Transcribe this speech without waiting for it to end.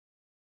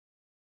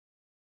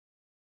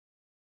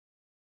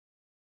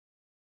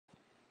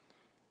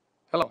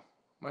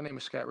my name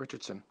is Scott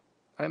Richardson.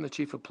 I am the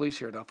Chief of Police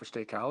here at Alfred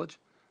State College.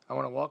 I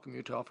want to welcome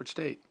you to Alfred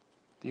State.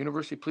 The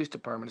University Police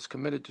Department is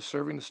committed to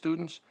serving the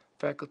students,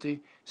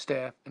 faculty,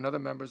 staff, and other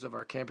members of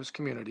our campus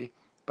community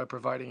by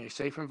providing a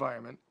safe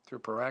environment through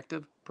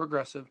proactive,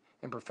 progressive,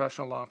 and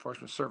professional law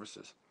enforcement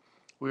services.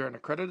 We are an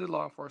accredited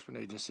law enforcement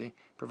agency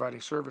providing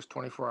service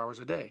 24 hours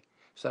a day,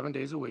 7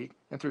 days a week,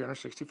 and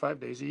 365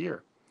 days a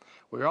year.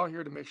 We're all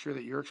here to make sure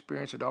that your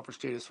experience at Alfred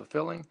State is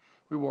fulfilling,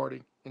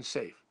 rewarding, and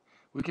safe.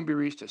 We can be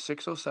reached at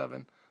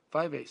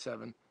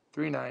 607-587-3999.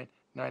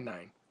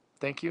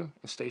 Thank you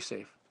and stay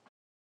safe.